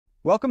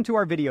Welcome to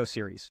our video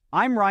series.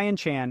 I'm Ryan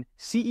Chan,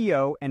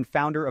 CEO and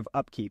founder of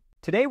UpKeep.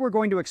 Today we're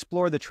going to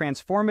explore the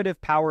transformative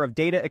power of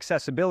data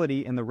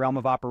accessibility in the realm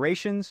of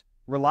operations,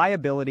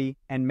 reliability,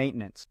 and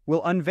maintenance.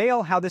 We'll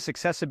unveil how this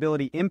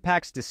accessibility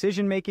impacts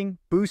decision-making,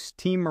 boosts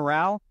team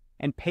morale,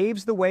 and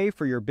paves the way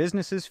for your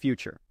business's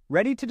future.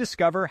 Ready to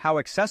discover how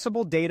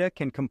accessible data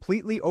can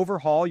completely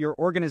overhaul your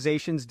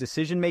organization's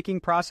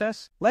decision-making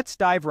process? Let's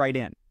dive right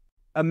in.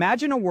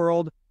 Imagine a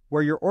world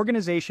where your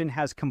organization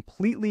has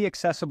completely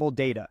accessible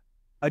data.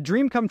 A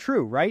dream come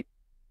true, right?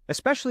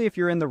 Especially if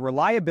you're in the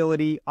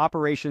reliability,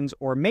 operations,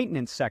 or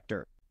maintenance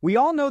sector. We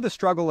all know the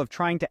struggle of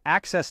trying to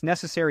access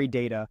necessary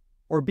data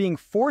or being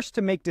forced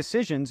to make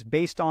decisions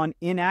based on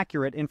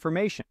inaccurate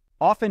information.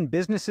 Often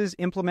businesses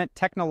implement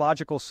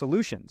technological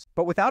solutions,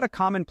 but without a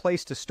common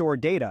place to store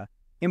data,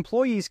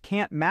 employees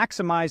can't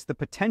maximize the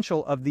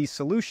potential of these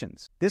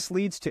solutions. This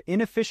leads to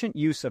inefficient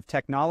use of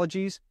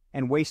technologies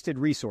and wasted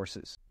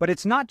resources. But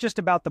it's not just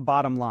about the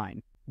bottom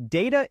line.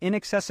 Data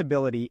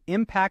inaccessibility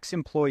impacts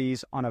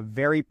employees on a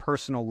very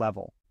personal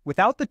level.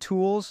 Without the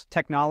tools,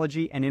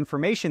 technology, and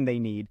information they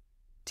need,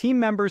 team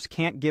members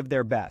can't give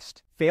their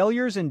best.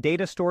 Failures in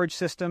data storage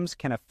systems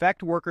can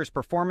affect workers'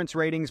 performance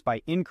ratings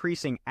by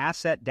increasing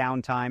asset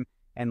downtime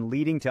and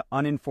leading to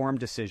uninformed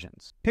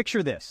decisions.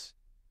 Picture this.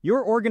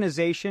 Your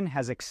organization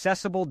has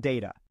accessible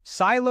data.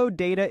 Siloed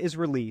data is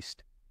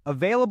released,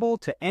 available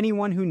to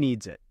anyone who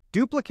needs it.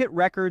 Duplicate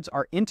records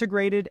are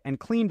integrated and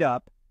cleaned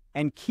up,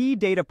 and key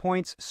data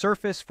points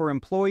surface for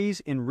employees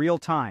in real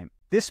time.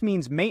 This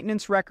means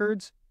maintenance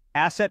records,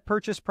 asset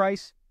purchase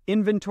price,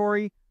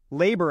 inventory,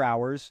 labor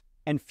hours,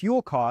 and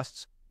fuel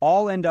costs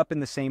all end up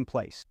in the same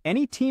place.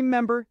 Any team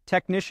member,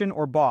 technician,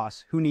 or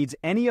boss who needs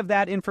any of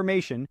that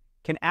information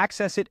can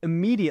access it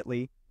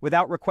immediately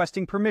without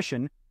requesting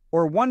permission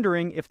or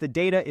wondering if the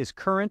data is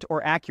current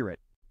or accurate.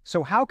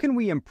 So how can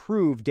we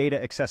improve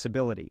data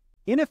accessibility?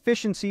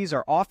 Inefficiencies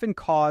are often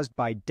caused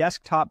by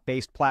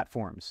desktop-based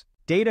platforms.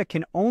 Data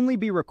can only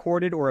be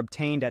recorded or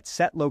obtained at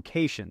set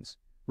locations,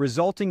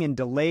 resulting in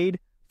delayed,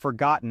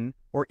 forgotten,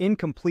 or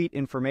incomplete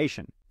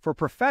information. For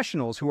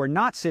professionals who are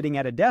not sitting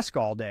at a desk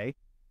all day,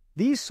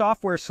 these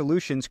software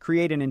solutions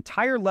create an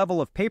entire level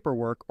of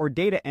paperwork or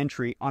data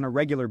entry on a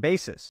regular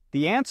basis.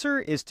 The answer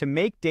is to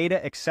make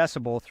data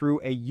accessible through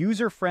a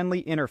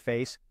user-friendly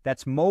interface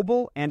that's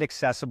mobile and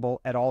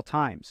accessible at all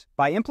times.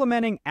 By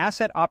implementing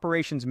Asset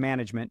Operations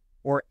Management,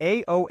 or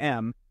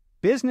AOM,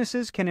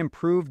 businesses can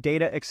improve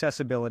data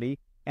accessibility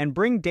and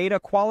bring data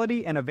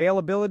quality and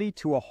availability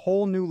to a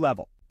whole new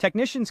level.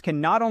 Technicians can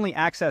not only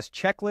access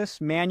checklists,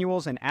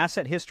 manuals, and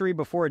asset history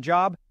before a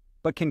job,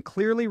 but can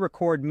clearly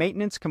record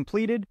maintenance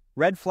completed,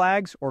 red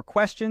flags, or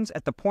questions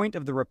at the point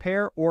of the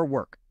repair or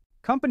work.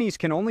 Companies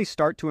can only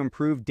start to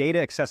improve data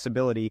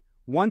accessibility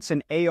once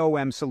an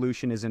AOM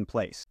solution is in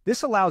place.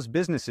 This allows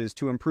businesses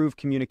to improve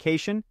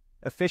communication,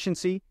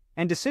 efficiency,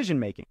 and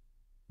decision-making.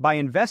 By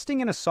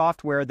investing in a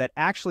software that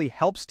actually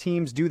helps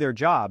teams do their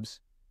jobs,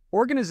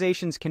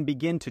 organizations can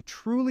begin to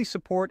truly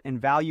support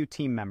and value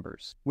team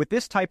members. With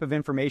this type of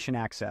information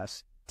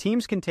access,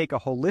 teams can take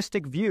a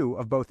holistic view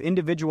of both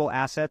individual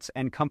assets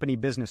and company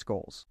business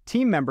goals.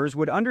 Team members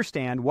would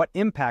understand what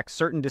impacts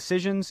certain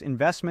decisions,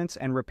 investments,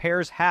 and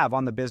repairs have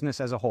on the business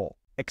as a whole.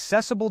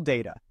 Accessible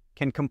data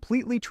can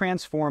completely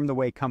transform the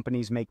way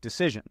companies make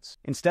decisions.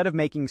 Instead of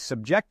making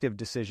subjective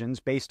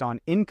decisions based on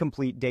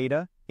incomplete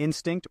data,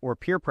 instinct, or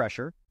peer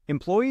pressure,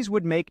 employees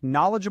would make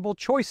knowledgeable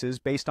choices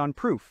based on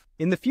proof.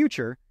 In the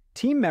future,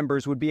 team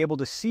members would be able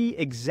to see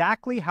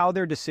exactly how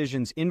their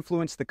decisions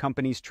influence the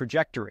company's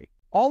trajectory.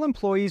 All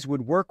employees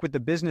would work with the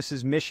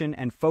business's mission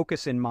and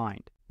focus in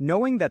mind,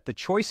 knowing that the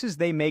choices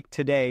they make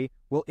today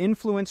will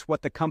influence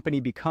what the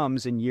company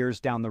becomes in years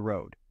down the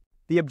road.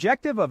 The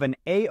objective of an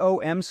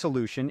AOM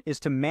solution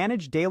is to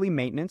manage daily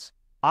maintenance,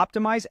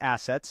 optimize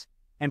assets,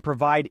 and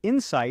provide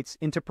insights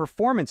into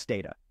performance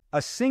data.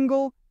 A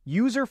single,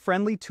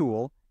 user-friendly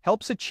tool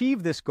helps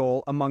achieve this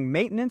goal among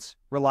maintenance,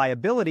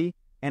 reliability,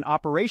 and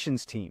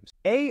operations teams.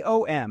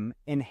 AOM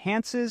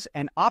enhances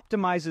and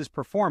optimizes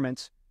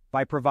performance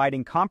by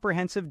providing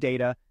comprehensive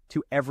data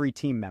to every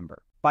team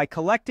member. By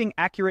collecting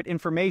accurate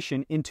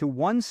information into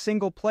one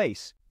single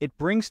place, it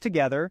brings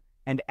together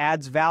and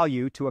adds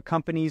value to a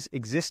company's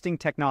existing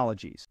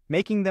technologies,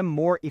 making them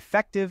more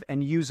effective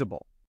and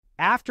usable.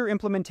 After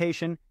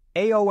implementation,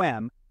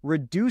 AOM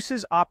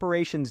reduces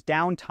operations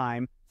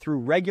downtime through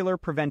regular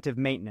preventive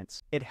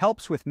maintenance. It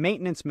helps with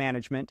maintenance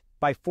management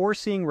by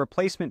foreseeing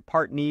replacement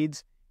part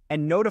needs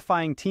and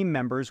notifying team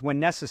members when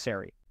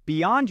necessary.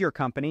 Beyond your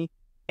company,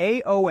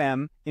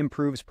 AOM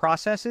improves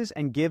processes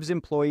and gives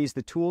employees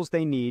the tools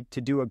they need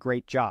to do a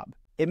great job.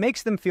 It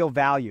makes them feel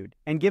valued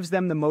and gives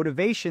them the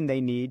motivation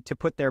they need to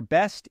put their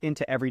best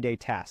into everyday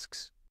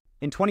tasks.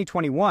 In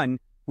 2021,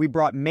 we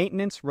brought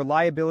maintenance,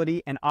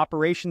 reliability, and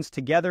operations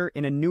together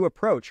in a new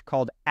approach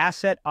called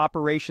Asset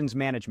Operations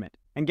Management.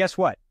 And guess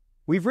what?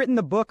 We've written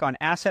the book on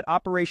Asset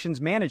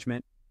Operations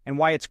Management and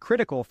why it's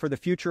critical for the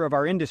future of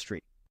our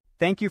industry.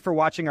 Thank you for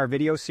watching our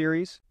video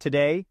series.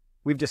 Today,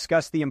 we've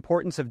discussed the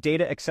importance of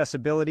data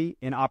accessibility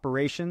in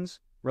operations,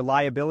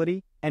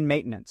 reliability, and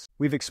maintenance.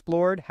 We've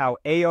explored how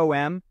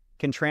AOM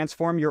can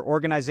transform your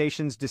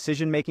organization's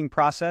decision-making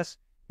process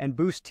and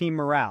boost team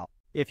morale.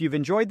 If you've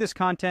enjoyed this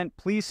content,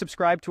 please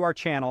subscribe to our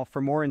channel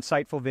for more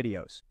insightful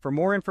videos. For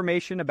more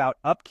information about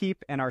UpKeep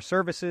and our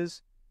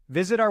services,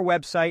 visit our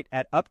website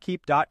at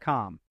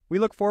upkeep.com. We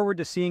look forward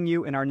to seeing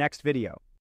you in our next video.